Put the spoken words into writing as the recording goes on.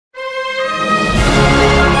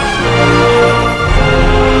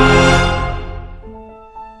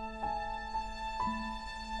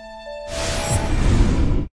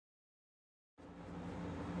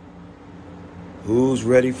who's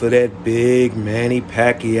ready for that big Manny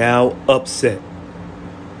Pacquiao upset?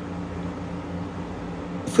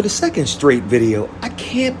 For the second straight video, I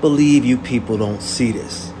can't believe you people don't see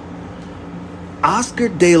this. Oscar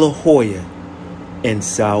De La Hoya and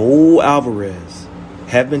Saul Alvarez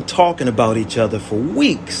have been talking about each other for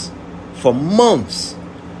weeks, for months,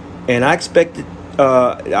 and I expect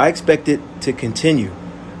it to continue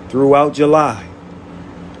throughout July.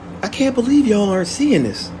 I can't believe y'all aren't seeing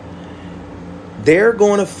this. They're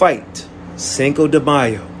going to fight Cinco de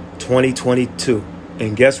Mayo 2022,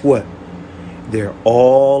 and guess what? They're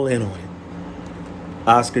all in on it.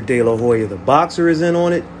 Oscar De La Hoya, the boxer, is in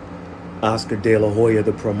on it. Oscar De La Hoya,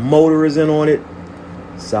 the promoter, is in on it.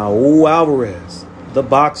 Saul Alvarez, the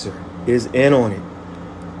boxer, is in on it.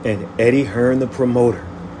 And Eddie Hearn, the promoter,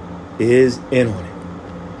 is in on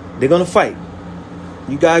it. They're going to fight.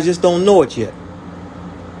 You guys just don't know it yet.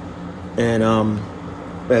 And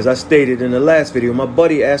as I stated in the last video, my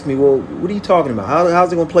buddy asked me, well, what are you talking about?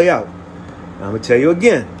 How's it going to play out? I'm going to tell you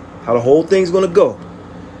again how the whole thing's going to go.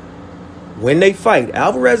 When they fight,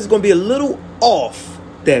 Alvarez is going to be a little off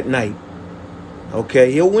that night.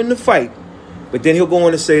 Okay, he'll win the fight, but then he'll go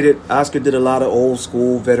on to say that Oscar did a lot of old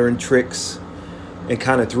school veteran tricks and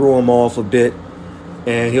kind of threw him off a bit,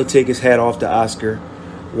 and he'll take his hat off to Oscar.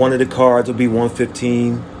 One of the cards will be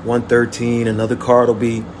 115, 113. Another card will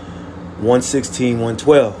be 116,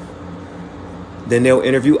 112. Then they'll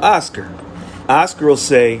interview Oscar. Oscar will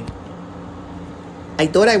say, I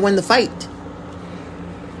thought I won the fight.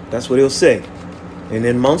 That's what he'll say. And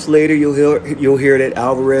then months later, you'll hear that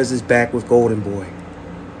Alvarez is back with Golden Boy.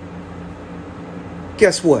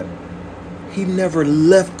 Guess what? He never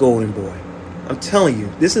left Golden Boy. I'm telling you,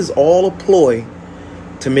 this is all a ploy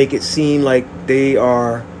to make it seem like they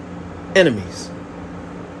are enemies.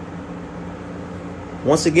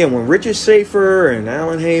 Once again, when Richard Schaefer and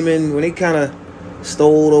Alan Heyman, when they kind of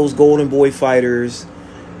stole those Golden Boy fighters,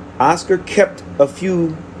 Oscar kept a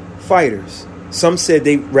few fighters. Some said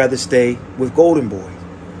they'd rather stay with Golden Boy.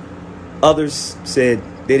 Others said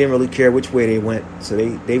they didn't really care which way they went, so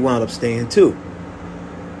they wound up staying too.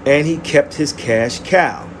 And he kept his cash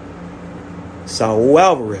cow, Saul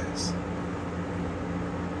Alvarez.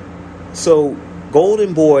 So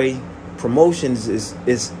Golden Boy Promotions is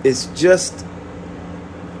just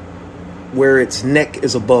where its neck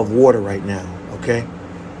is above water right now, okay?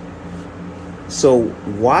 So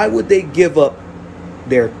why would they give up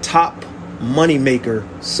their top moneymaker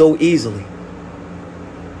so easily?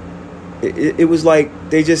 It was like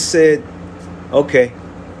they just said, okay,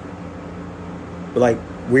 like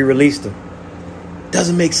we released him.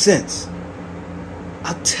 Doesn't make sense.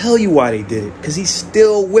 I'll tell you why they did it. Because he's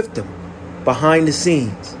still with them behind the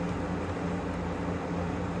scenes.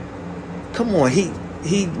 Come on,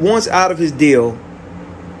 he wants out of his deal.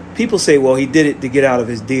 People say, well, he did it to get out of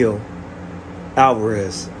his deal,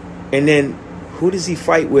 Alvarez. And then who does he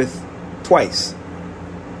fight with twice?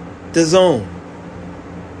 DAZN.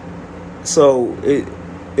 So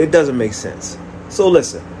it doesn't make sense. So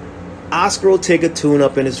listen, Oscar will take a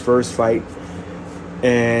tune-up in his first fight.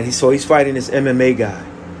 And he's fighting this MMA guy.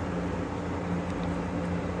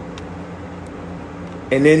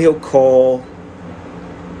 And then he'll call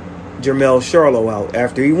Jermell Charlo out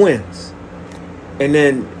after he wins. And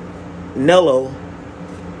then Nello,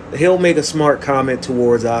 he'll make a smart comment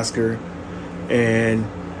towards Oscar, and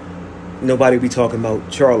nobody will be talking about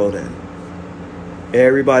Charlo then.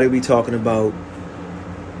 Everybody will be talking about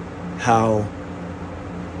how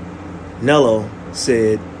Nello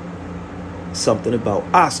said something about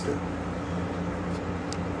Oscar.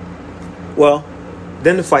 Well,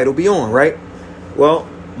 then the fight will be on, right? Well,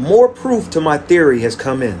 more proof to my theory has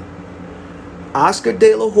come in. Oscar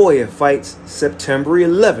De La Hoya fights September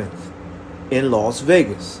 11th in Las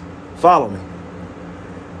Vegas. Follow me.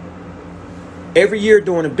 Every year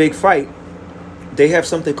during a big fight, they have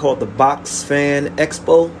something called the Box Fan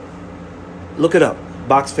Expo. Look it up,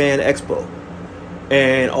 Box Fan Expo.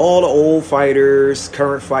 And all the old fighters,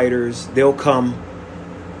 current fighters, they'll come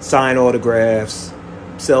sign autographs,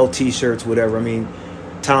 sell T-shirts, whatever. I mean,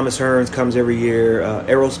 Thomas Hearns comes every year.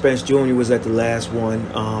 Errol Spence Jr. was at the last one.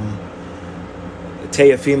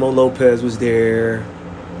 Teofimo Lopez was there.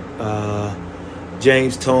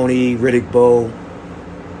 James Toney, Riddick Bowe.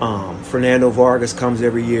 Fernando Vargas comes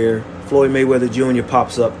every year. Floyd Mayweather Jr.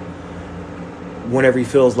 pops up whenever he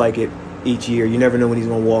feels like it each year. You never know when he's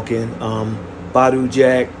going to walk in. Badu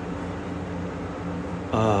Jack,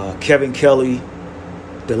 Kevin Kelly,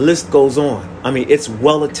 the list goes on. I mean, it's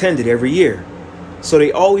well attended every year. So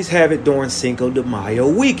they always have it during Cinco de Mayo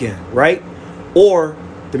weekend, right? Or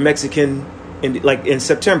the Mexican, like in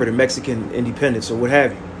September, the Mexican Independence or what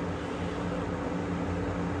have you.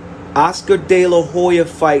 Oscar De La Hoya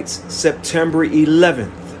fights September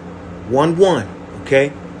 11th. 1-1,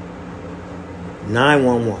 okay?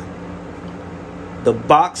 911. The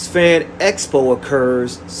Box Fan Expo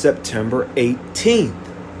occurs September 18th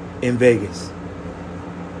in Vegas.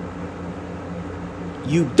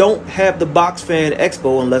 You don't have the Box Fan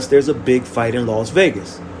Expo unless there's a big fight in Las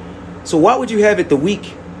Vegas. So why would you have it the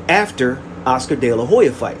week after Oscar De La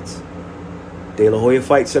Hoya fights? De La Hoya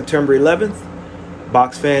fights September 11th.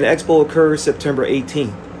 Box Fan Expo occurs September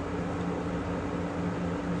 18th.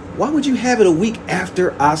 Why would you have it a week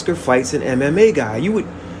after Oscar fights an MMA guy? You would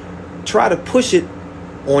try to push it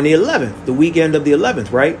on the 11th, the weekend of the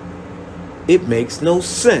 11th, right? It makes no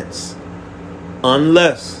sense.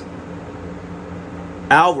 Unless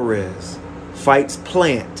Alvarez fights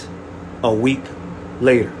Plant a week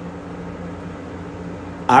later.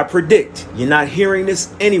 I predict, you're not hearing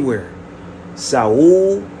this anywhere,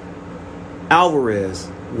 Saul Alvarez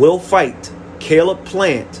will fight Caleb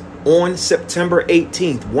Plant on September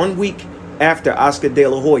 18th, 1 week after Oscar De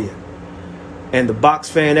La Hoya. And the Box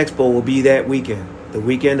Fan Expo will be that weekend, the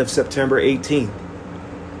weekend of September 18th.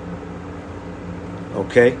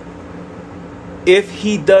 Okay? If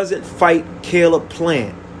he doesn't fight Caleb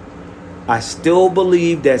Plant, I still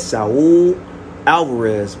believe that Saul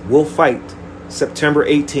Alvarez will fight September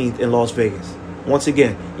 18th in Las Vegas. Once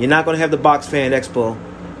again, you're not going to have the Box Fan Expo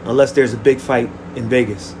unless there's a big fight in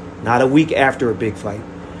Vegas. Not a week after a big fight,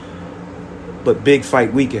 but big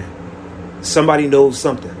fight weekend. Somebody knows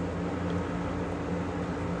something.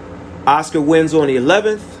 Oscar wins on the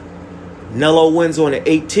 11th. Canelo wins on the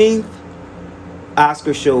 18th.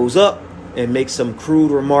 Oscar shows up and makes some crude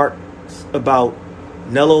remarks about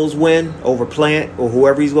Canelo's win over Plant or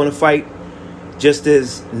whoever he's going to fight, just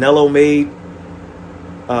as Canelo made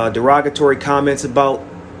derogatory comments about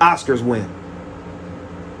Oscar's win.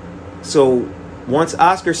 So once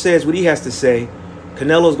Oscar says what he has to say,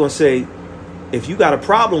 Canelo's going to say, if you got a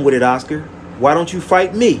problem with it, Oscar, why don't you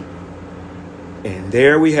fight me? And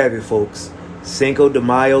there we have it, folks. Cinco de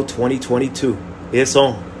Mayo 2022. It's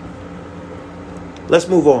on. Let's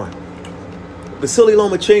move on. Vasiliy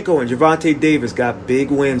Lomachenko and Gervonta Davis got big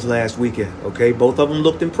wins last weekend. Okay, both of them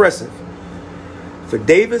looked impressive. For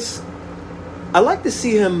Davis, I like to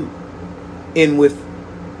see him in with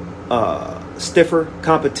stiffer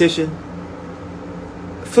competition.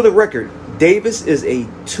 For the record, Davis is a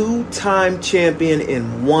 2-time champion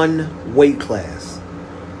in 1 weight class,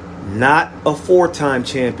 not a 4-time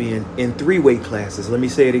champion in 3 weight classes. Let me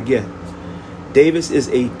say it again. Davis is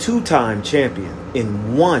a 2-time champion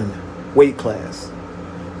in 1 weight class,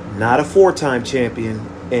 not a 4-time champion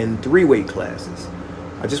in 3 weight classes.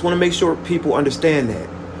 I just want to make sure people understand that.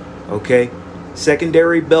 Okay?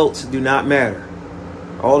 Secondary belts do not matter.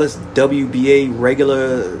 All this WBA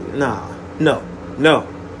regular, no.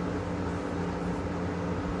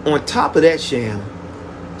 On top of that sham,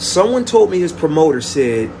 someone told me his promoter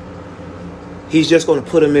said he's just going to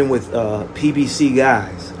put him in with PBC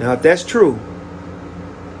guys. Now, if that's true,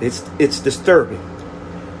 it's disturbing.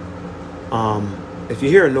 If you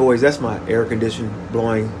hear a noise, that's my air conditioner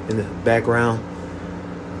blowing in the background.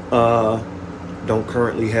 Don't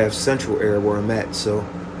currently have central air where I'm at, so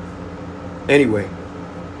anyway.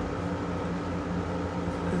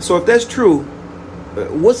 So if that's true,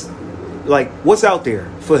 what's out there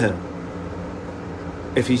for him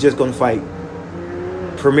if he's just going to fight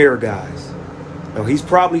premier guys? Now, he's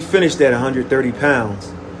probably finished at 130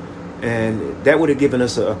 pounds, and that would have given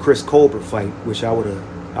us a Chris Colbert fight, which I would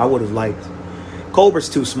have liked. Colbert's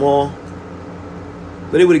too small,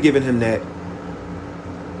 but it would have given him that.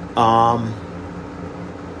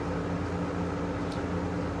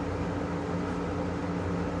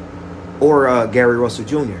 Or Gary Russell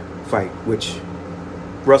Jr. fight, which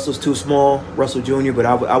Russell's too small, Russell Jr., but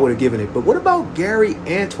I would have given it. But what about Gary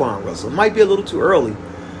Antoine Russell? It might be a little too early,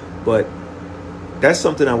 but that's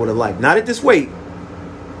something I would have liked. Not at this weight.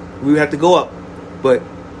 We would have to go up, but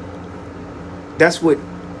that's what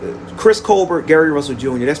Chris Colbert, Gary Russell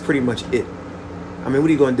Jr., that's pretty much it. I mean, what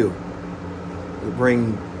are you going to do?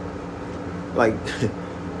 Bring,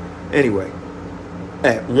 anyway,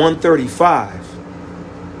 at 135,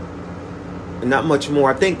 not much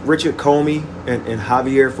more. I think Richard Comey and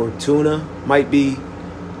Javier Fortuna might be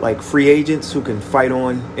like free agents who can fight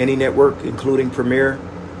on any network, including Premier.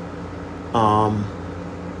 I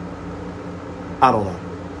don't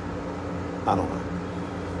know.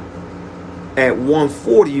 At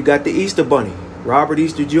 140, you got the Easter Bunny, Robert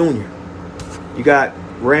Easter Jr. You got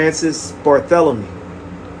Rancis Barthélemy.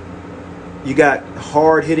 You got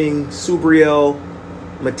hard-hitting Subriel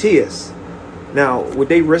Matias. Now, would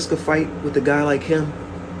they risk a fight with a guy like him?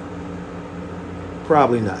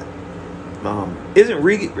 Probably not. Isn't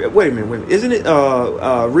wait a minute. Isn't it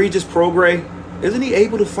Regis Prograis? Isn't he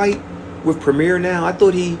able to fight with Premier now? I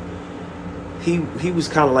thought he was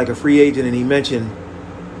kind of like a free agent, and he mentioned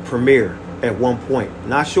Premier at one point.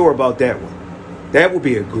 Not sure about that one. That would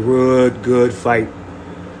be a good fight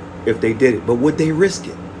if they did it. But would they risk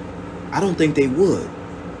it? I don't think they would.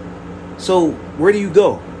 So where do you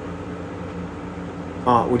go?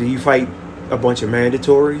 Well, do you fight a bunch of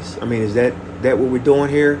mandatories? I mean, is that what we're doing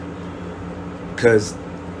here? Because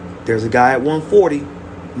there's a guy at 140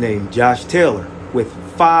 named Josh Taylor with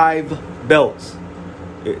 5 belts,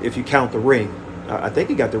 if you count the ring. I think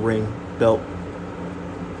he got the ring belt.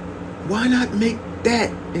 Why not make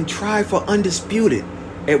that and try for undisputed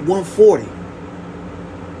at 140?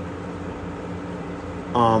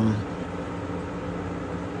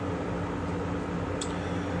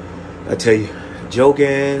 I tell you, Joe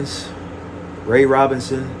Gans, Ray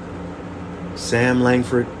Robinson, Sam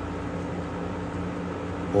Langford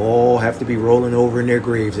all have to be rolling over in their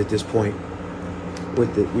graves at this point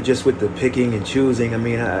with the picking and choosing. I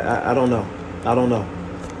mean, I don't know.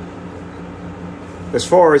 As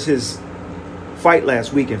far as his fight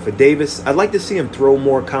last weekend for Davis, I'd like to see him throw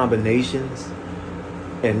more combinations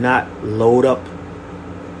and not load up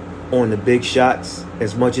on the big shots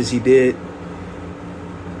as much as he did.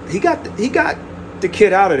 He got the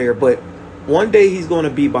kid out of there, but one day he's going to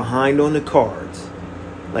be behind on the cards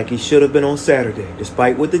like he should have been on Saturday,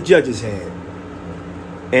 despite what the judges had.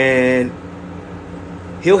 And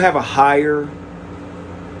he'll have a higher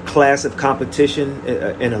class of competition,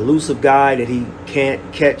 an elusive guy that he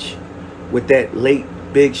can't catch with that late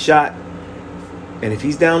big shot. And if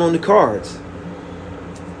he's down on the cards,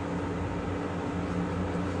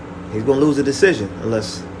 he's going to lose a decision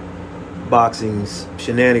unless boxing's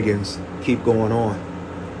shenanigans keep going on.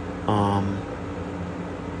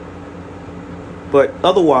 But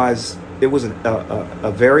otherwise, it was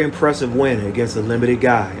a very impressive win against a limited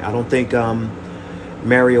guy. I don't think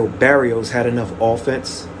Mario Barrios had enough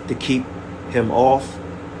offense to keep him off.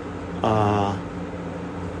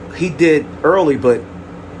 He did early, but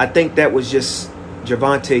I think that was just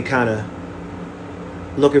Gervonta kind of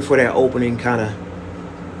looking for that opening, kind of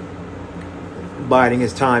biding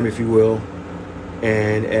his time, if you will.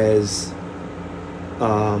 And as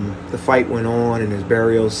the fight went on and as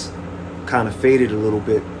Barrios kind of faded a little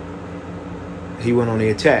bit, he went on the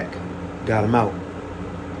attack, got him out.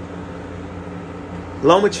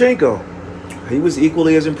 Lomachenko, he was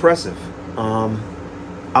equally as impressive.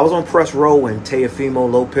 I was on press row when Teofimo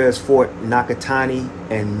Lopez fought Nakatani,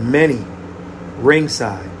 and many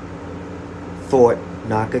ringside thought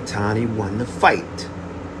Nakatani won the fight.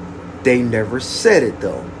 They never said it,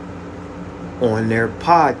 though, on their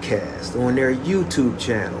podcast, on their YouTube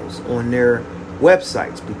channels, on their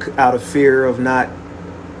websites, out of fear of not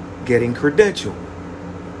getting credentialed.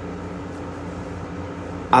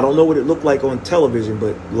 I don't know what it looked like on television,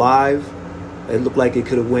 but live, it looked like it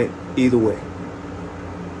could have went either way.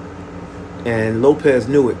 And Lopez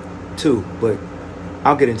knew it too, but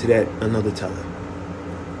I'll get into that another time.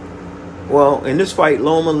 Well, in this fight,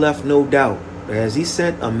 Loma left no doubt as he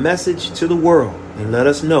sent a message to the world and let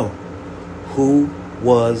us know who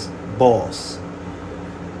was boss.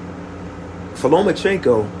 For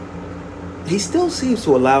Lomachenko, he still seems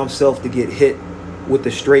to allow himself to get hit with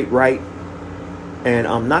the straight right. And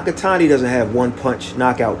Nakatani doesn't have one-punch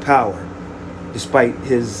knockout power, despite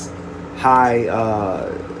his high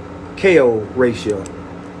KO ratio.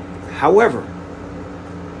 However,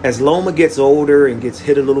 as Loma gets older and gets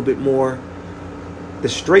hit a little bit more, the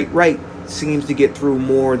straight right seems to get through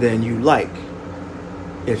more than you like,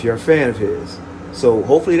 if you're a fan of his. So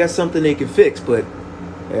hopefully that's something they can fix. But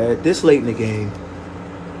at this late in the game,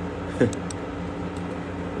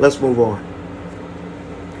 let's move on.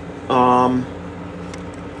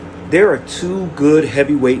 There are 2 good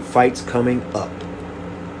heavyweight fights coming up.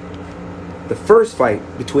 The first fight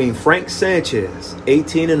between Frank Sanchez,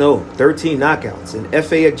 18-0, 13 knockouts, and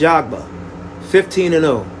F.A. Ajagba,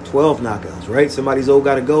 15-0, 12 knockouts, right? Somebody's old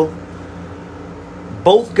got to go.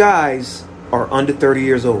 Both guys are under 30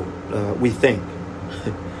 years old, we think.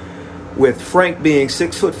 With Frank being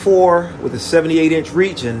 6'4" with a 78-inch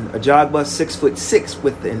reach, and Ajagba 6'6"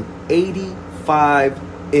 with an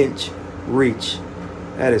 85-inch reach.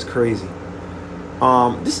 That is crazy.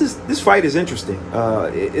 This fight is interesting.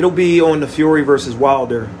 It'll be on the Fury versus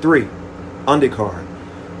Wilder 3 undercard.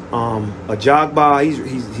 Ajagba,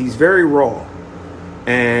 he's very raw,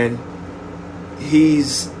 and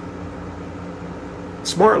he's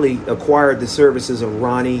smartly acquired the services of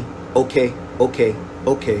Ronnie okay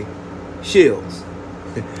Shields.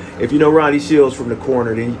 If you know Ronnie Shields from the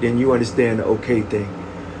corner, then you understand the okay thing.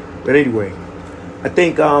 But anyway, I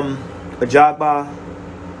think Ajagba,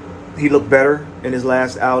 he looked better in his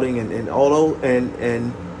last outing, and although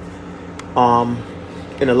in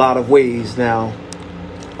a lot of ways now,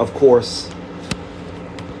 of course,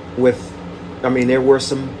 there were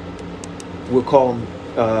some, we'll call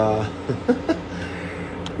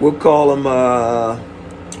them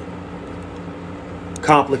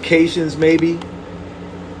complications maybe,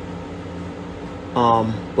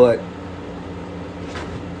 but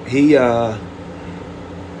he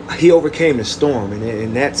overcame the storm,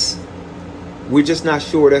 and that's, we're just not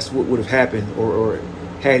sure that's what would have happened, or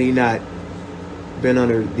had he not been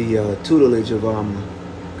under the tutelage of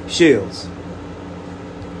Shields.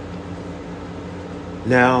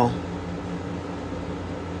 Now,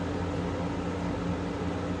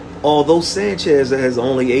 although Sanchez has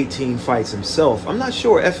only 18 fights himself, I'm not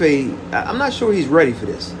sure he's ready for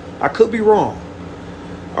this. I could be wrong.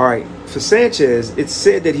 All right, for Sanchez, it's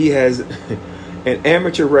said that he has an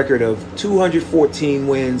amateur record of 214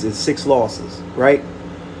 wins and 6 losses, right?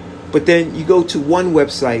 But then you go to one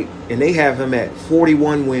website and they have him at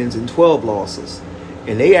 41 wins and 12 losses.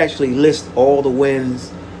 And they actually list all the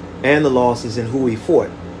wins and the losses and who he fought.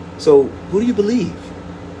 So who do you believe?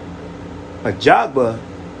 Ajagba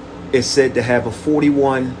is said to have a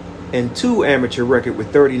 41-2 amateur record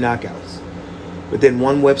with 30 knockouts. But then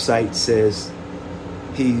one website says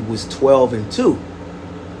he was 12-2.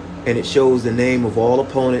 And it shows the name of all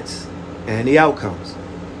opponents and the outcomes.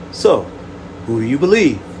 So, who do you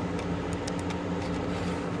believe?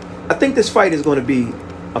 I think this fight is going to be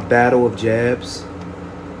a battle of jabs.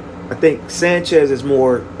 I think Sanchez is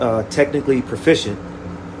more technically proficient,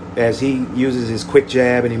 as he uses his quick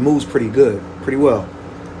jab and he moves pretty well.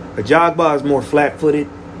 Ajagba is more flat-footed,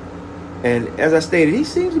 and as I stated, he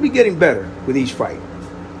seems to be getting better with each fight.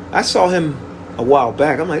 I saw him a while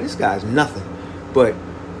back. I'm like, this guy's nothing, but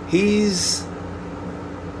he's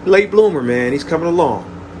late bloomer, man. He's coming along.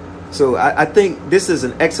 So I think this is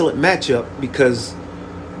an excellent matchup, because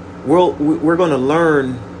we're going to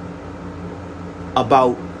learn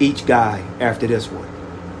about each guy after this one,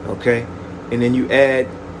 okay? And then you add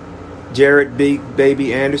Jared Big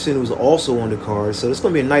Baby Anderson, who's also on the card. So it's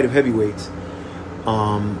going to be a night of heavyweights.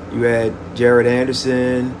 You add Jared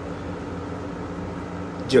Anderson,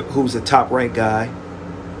 who's a top-ranked guy.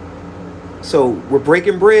 So we're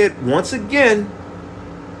breaking bread once again.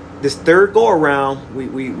 This third go-around,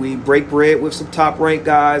 we break bread with some top-ranked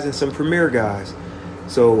guys and some premier guys.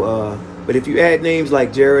 So, but if you add names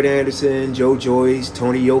like Jared Anderson, Joe Joyce,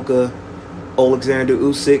 Tony Yoka, Alexander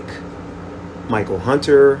Usyk, Michael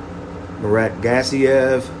Hunter, Murat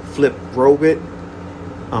Gassiev, Flip Robit,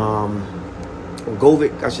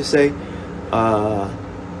 Govic, I should say,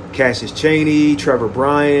 Cassius Chaney, Trevor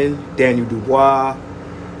Bryan, Daniel Dubois,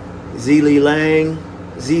 Zili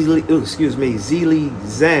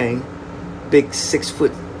Zhang, big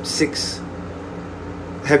 6'6"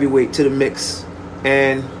 heavyweight to the mix,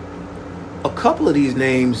 and a couple of these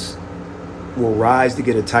names will rise to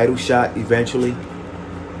get a title shot eventually.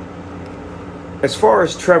 As far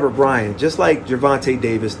as Trevor Bryan, just like Gervonta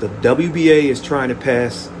Davis, the WBA is trying to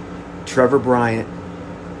pass Trevor Bryan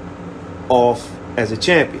off as a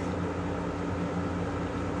champion.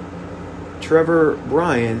 Trevor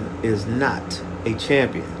Bryan is not a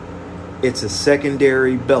champion. It's a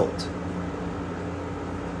secondary belt.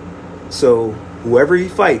 So whoever he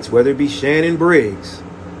fights, whether it be Shannon Briggs,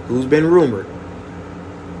 who's been rumored,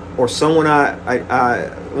 or someone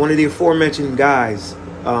one of the aforementioned guys,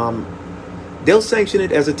 they'll sanction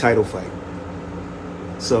it as a title fight.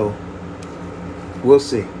 So we'll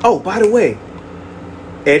see. Oh, by the way,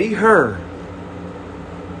 Eddie Hearn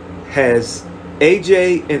has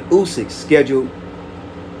AJ and Usyk scheduled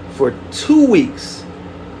for 2 weeks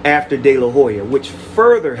after De La Hoya, which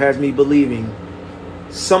further has me believing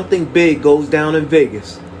something big goes down in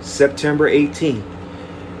Vegas, September 18th.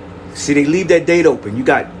 See, they leave that date open. You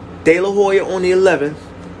got De La Hoya on the 11th.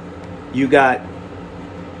 You got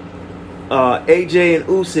AJ and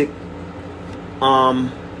Usyk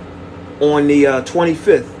on the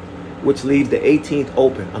 25th, which leaves the 18th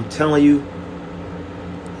open. I'm telling you,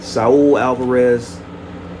 Saul Alvarez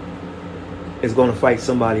is going to fight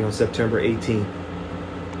somebody on September 18th.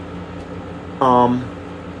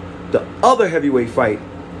 The other heavyweight fight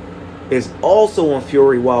is also on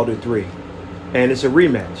Fury Wilder 3, and it's a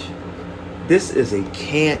rematch. This is a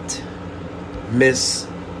can't miss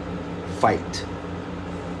fight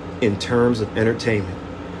in terms of entertainment.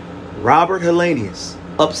 Robert Helenius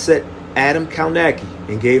upset Adam Kaunacki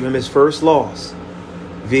and gave him his first loss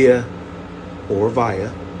via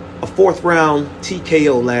a fourth-round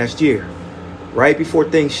TKO last year, right before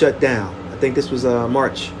things shut down. I think this was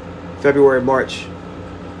March February, March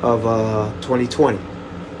of 2020.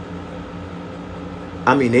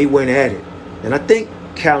 I mean, they went at it. And I think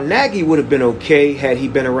Carnegie would have been okay had he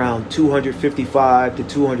been around 255 to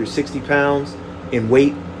 260 pounds in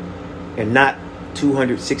weight and not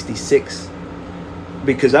 266.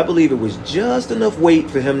 Because I believe it was just enough weight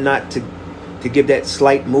for him not to give that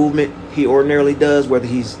slight movement he ordinarily does, whether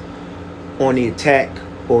he's on the attack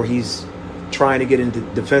or he's trying to get into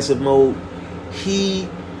defensive mode. He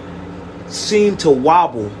seemed to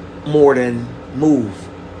wobble more than move.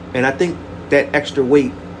 And I think that extra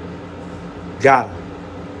weight got him.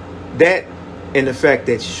 That and the fact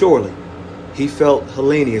that surely he felt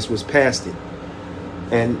Helenius was past it.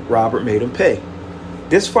 And Robert made him pay.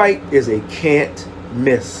 This fight is a can't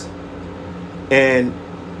miss. And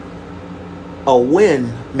a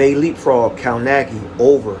win may leapfrog Carnegie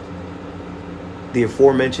over the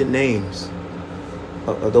aforementioned names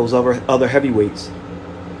of those other heavyweights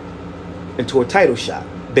into a title shot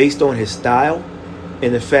based on his style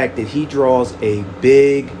and the fact that he draws a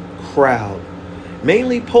big crowd,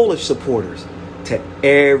 mainly Polish supporters, to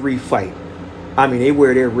every fight. I mean, they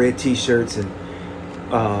wear their red t-shirts and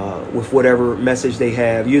with whatever message they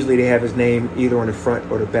have. Usually they have his name either on the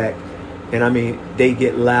front or the back. And I mean, they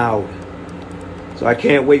get loud. So I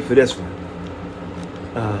can't wait for this one.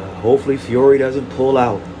 Hopefully Fury doesn't pull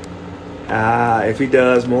out. If he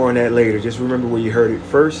does, more on that later. Just remember where you heard it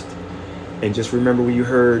first. And just remember where you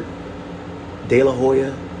heard De La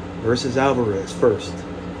Hoya versus Alvarez first.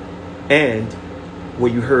 And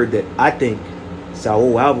where you heard that I think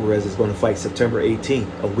Saul Alvarez is going to fight September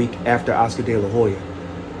 18th, a week after Oscar De La Hoya.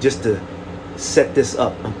 Just to set this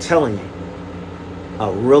up. I'm telling you,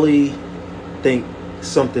 I really think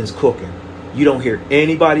something's cooking. You don't hear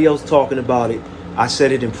anybody else talking about it. I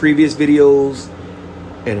said it in previous videos,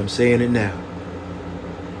 and I'm saying it now.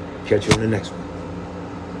 Catch you on the next one.